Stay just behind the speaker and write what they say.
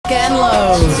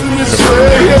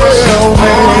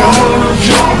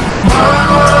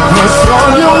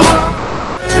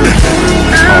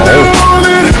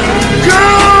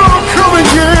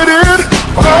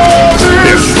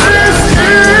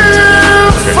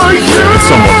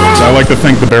like to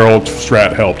think the barrel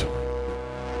strat helped.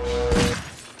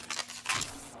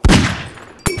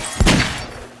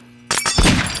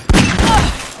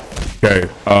 Okay,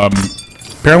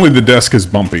 apparently the desk is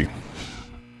bumpy.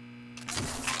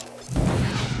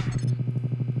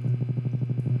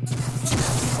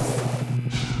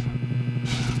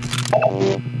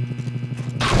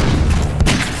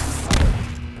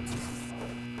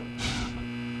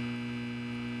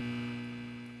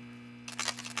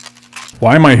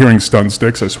 Why am I hearing stun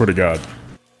sticks? I swear to God.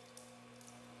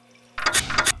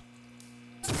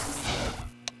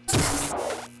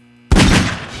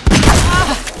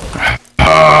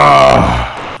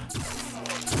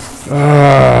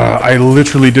 I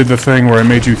literally did the thing where I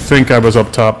made you think I was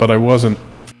up top, but I wasn't.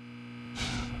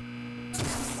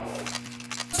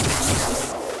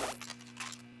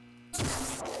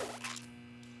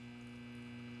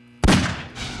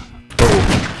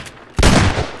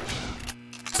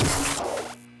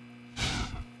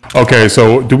 Okay,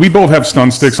 so do we both have stun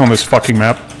sticks on this fucking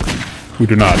map? We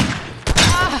do not.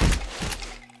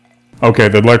 Okay,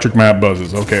 the electric map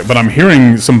buzzes. Okay, but I'm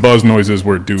hearing some buzz noises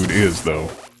where dude is, though.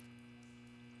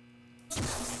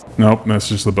 Nope, that's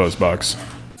just the buzz box.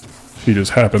 He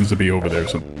just happens to be over there,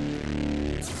 so...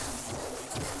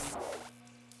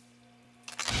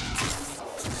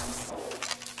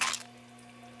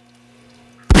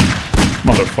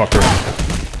 Motherfucker.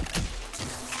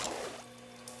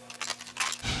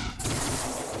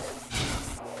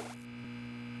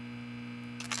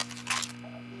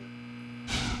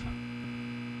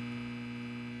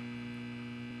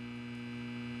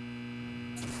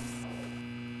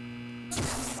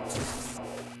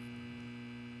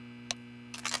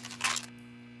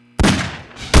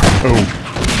 Oh.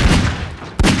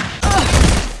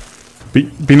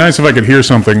 Be nice if I could hear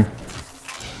something.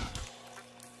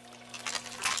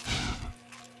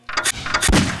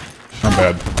 Not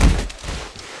bad.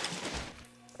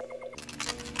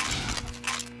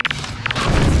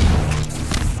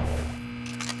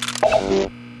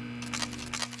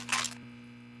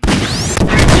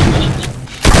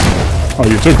 Oh,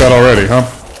 you took that already, huh?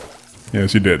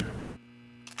 Yes, you did.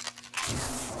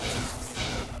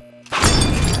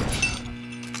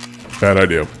 Bad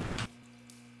idea.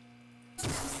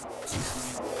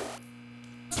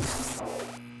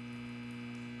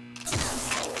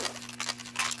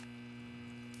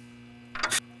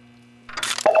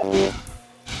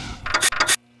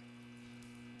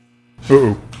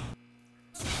 Uh-oh.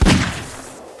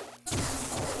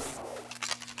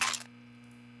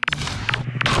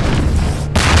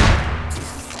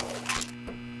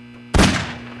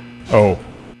 Oh.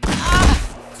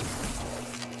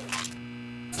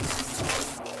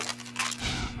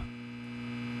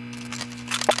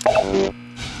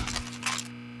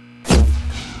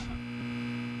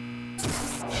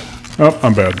 Oh,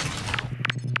 I'm bad.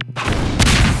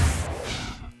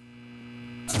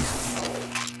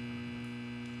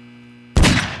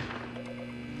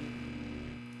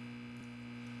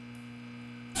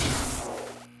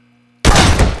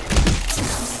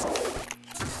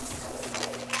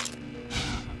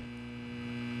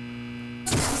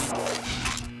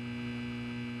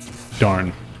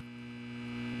 Darn.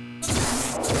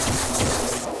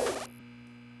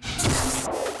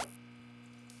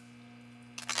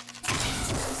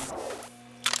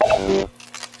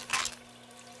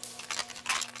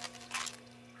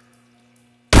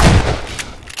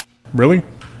 Really?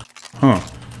 Huh.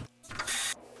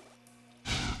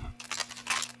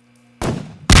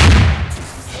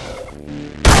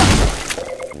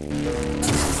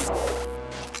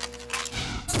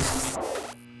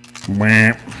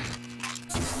 Wah.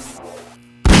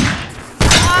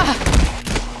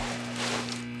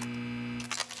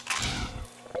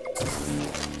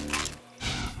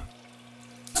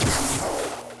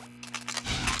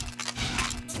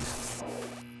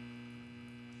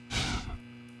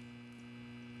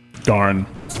 Darn.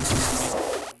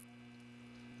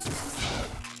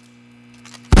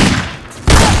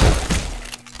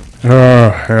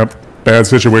 Yep. Bad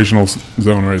situational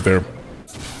zone right there.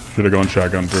 Should have gone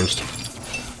shotgun first.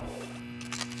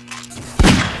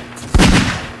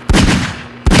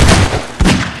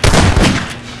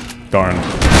 Darn.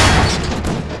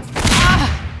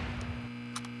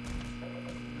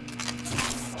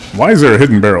 Why is there a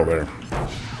hidden barrel there?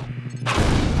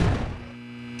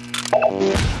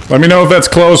 Let me know if that's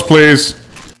close, please.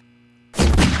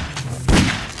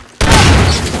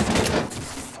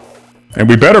 And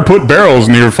we better put barrels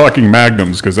near fucking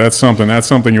magnums, because that's something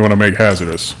you want to make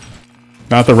hazardous.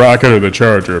 Not the rocket or the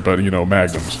charger, but, you know,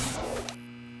 magnums.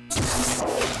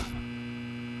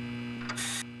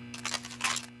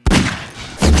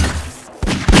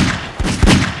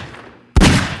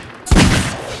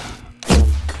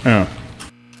 Yeah.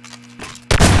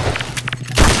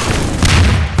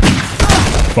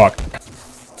 Fuck.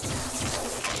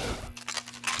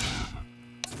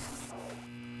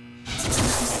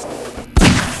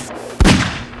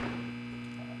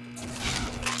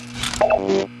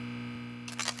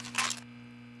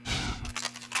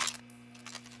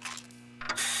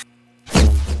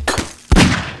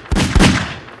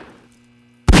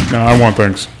 No, I want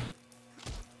things.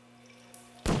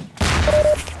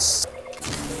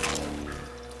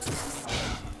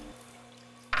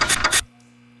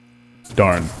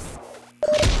 Darn.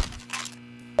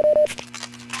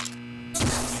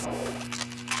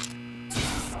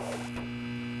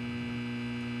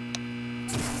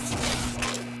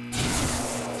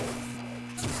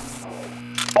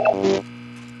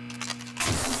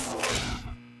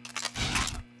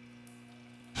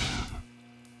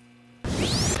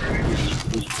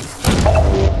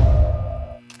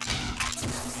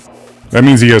 That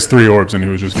means he has 3 orbs and he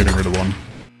was just getting rid of one.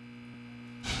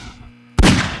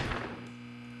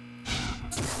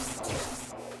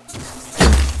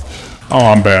 Oh,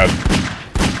 I'm bad.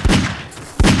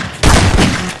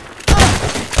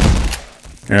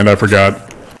 And I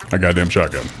forgot my goddamn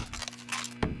shotgun.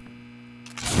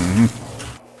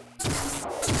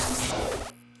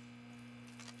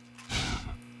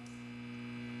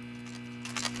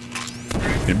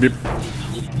 Yep, yep.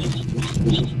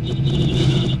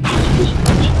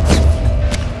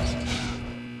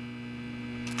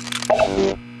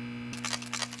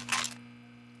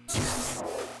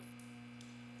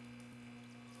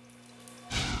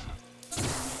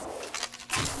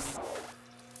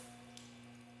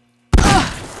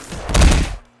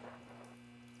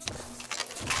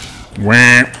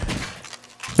 Wah.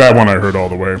 That one I heard all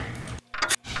the way.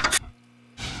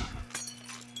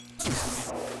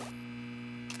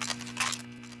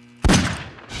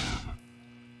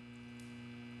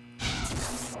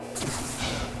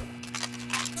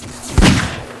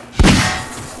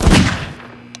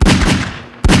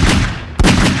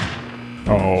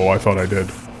 Oh, I thought I did.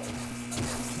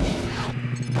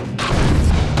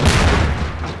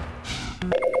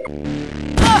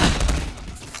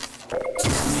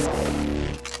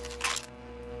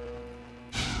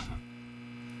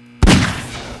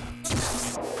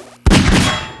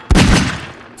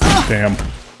 Damn.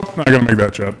 Not gonna make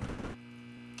that shot.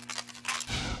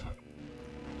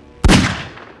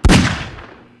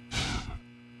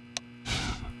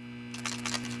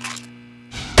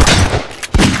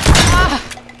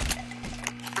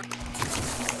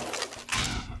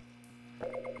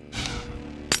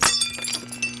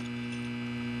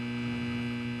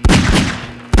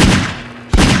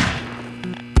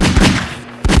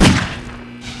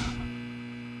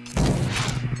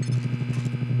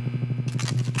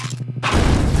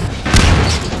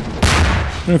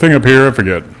 Anything up here? I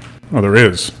forget. Oh, there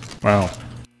is. Wow.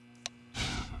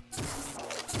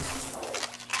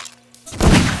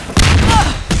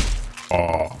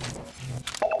 Oh.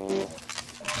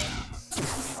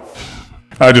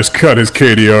 I just cut his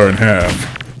KDR in half.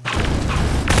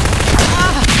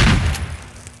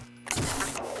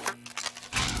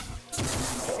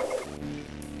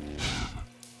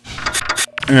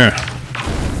 Yeah.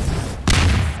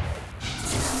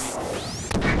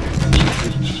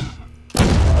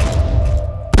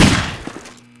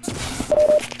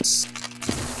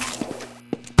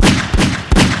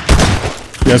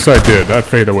 Yes, I did. That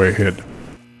fadeaway hit.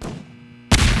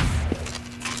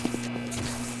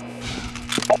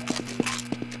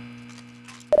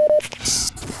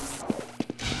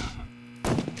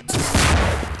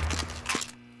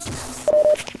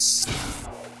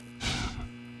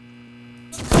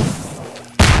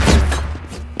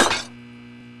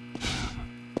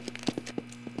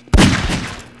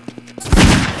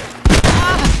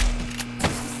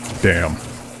 Damn.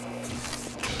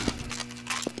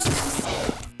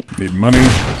 Need money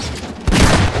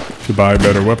to buy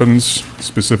better weapons,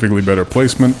 specifically better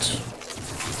placement.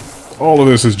 All of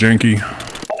this is janky,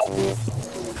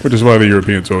 which is why the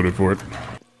Europeans voted for it.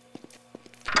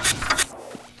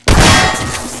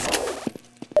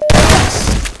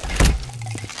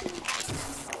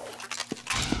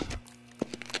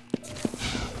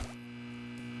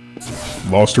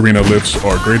 Lost arena lifts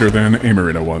are greater than aim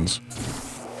arena ones.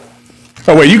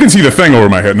 Oh wait, you can see the thing over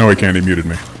my head. No, he can't. He muted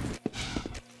me.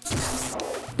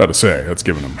 About to say, that's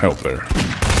giving him help there.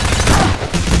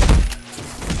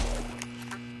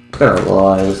 Can't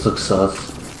lie, this looks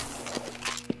sus.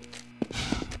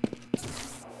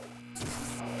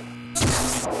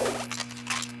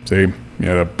 See, you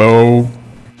had a bow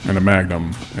and a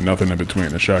magnum, and nothing in between.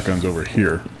 The shotgun's over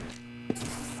here.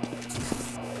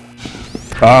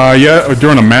 Yeah,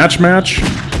 during a match?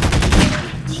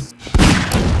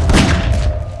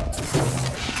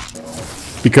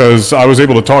 Because I was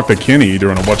able to talk to Kenny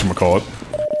during a whatchamacallit.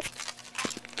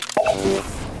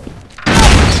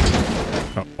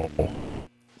 Uh-oh.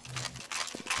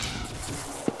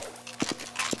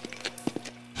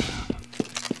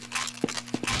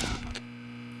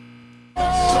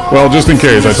 Well, just in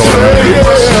case, I told him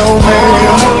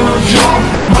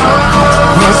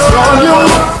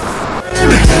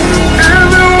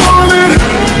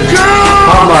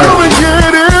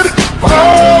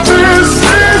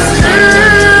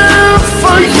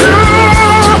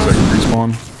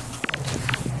respawn.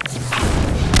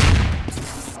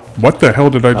 What the hell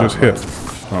did I just hit?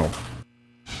 Oh.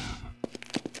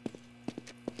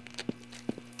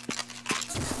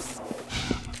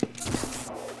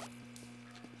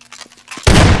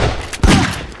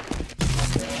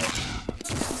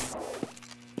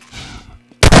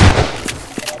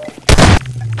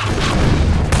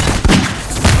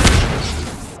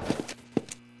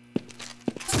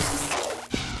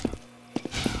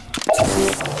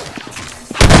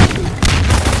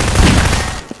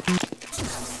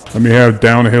 Let me have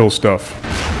downhill stuff.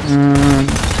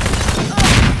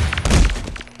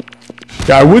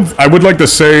 Yeah, I would like to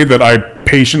say that I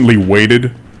patiently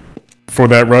waited for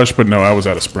that rush, but no, I was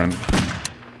at a sprint.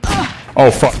 Oh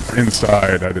fuck,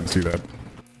 inside. I didn't see that.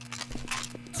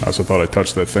 I also thought I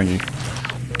touched that thingy.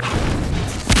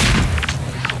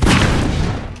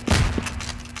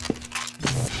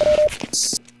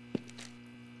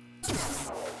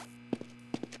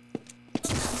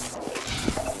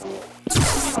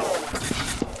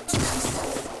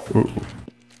 Ooh.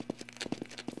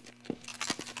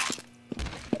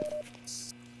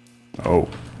 Oh.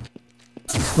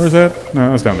 Where's that?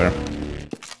 No, that's down there.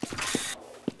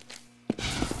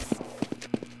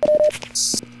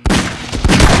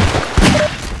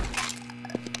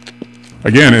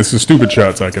 Again, it's the stupid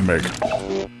shots I can make.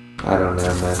 I don't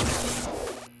know, man.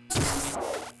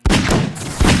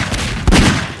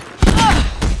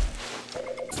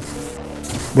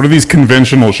 What are these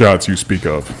conventional shots you speak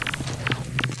of?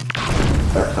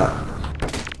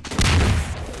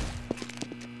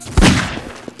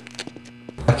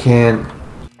 I can't.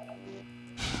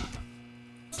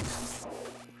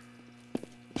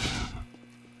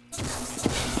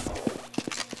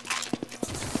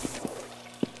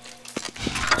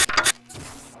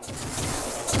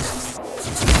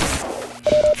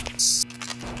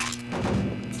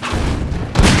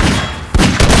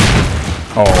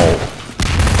 Oh.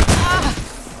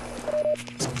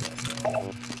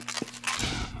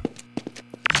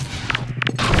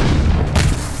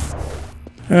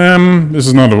 This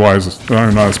is not the wisest.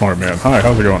 I'm not a smart man. Hi,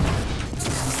 how's it going?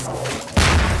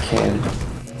 Can't.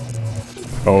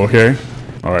 Oh, okay.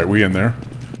 Alright, we in there.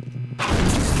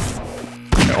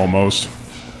 Yeah, almost.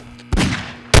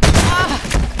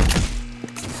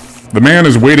 The man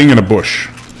is waiting in a bush.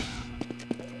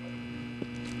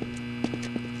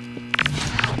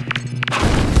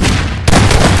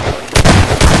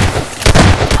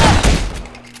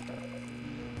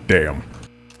 Damn.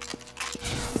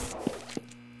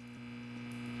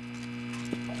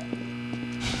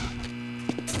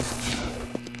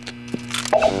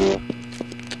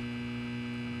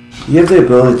 You have the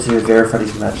ability to verify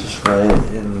these matches, right?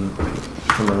 In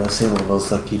the same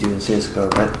levels like you do in CSGO,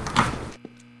 right?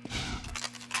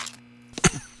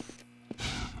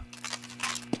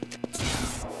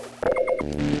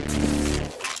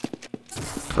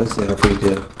 Let's see how we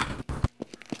do.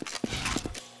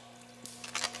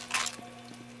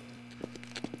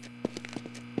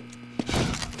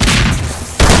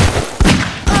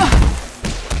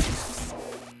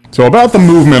 So about the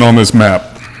movement on this map.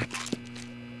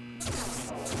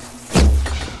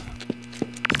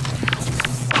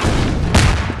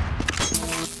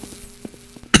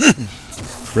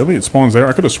 Really? It spawns there?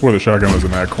 I could have swore the shotgun was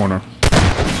in that corner.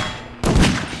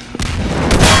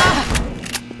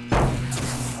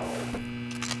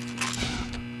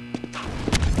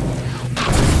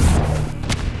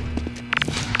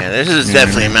 Yeah, this is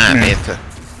definitely a map you have to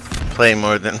play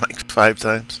more than like 5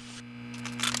 times.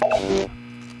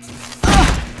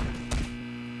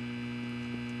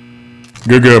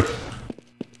 Good go.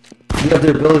 You have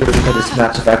the ability to look this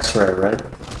match of X-ray, right?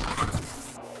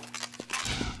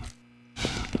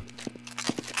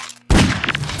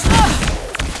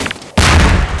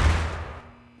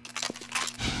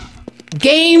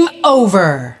 Game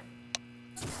over.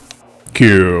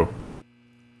 Q.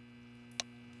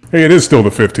 Hey, it is still the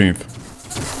 15th.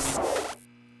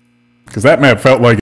 Because that map felt like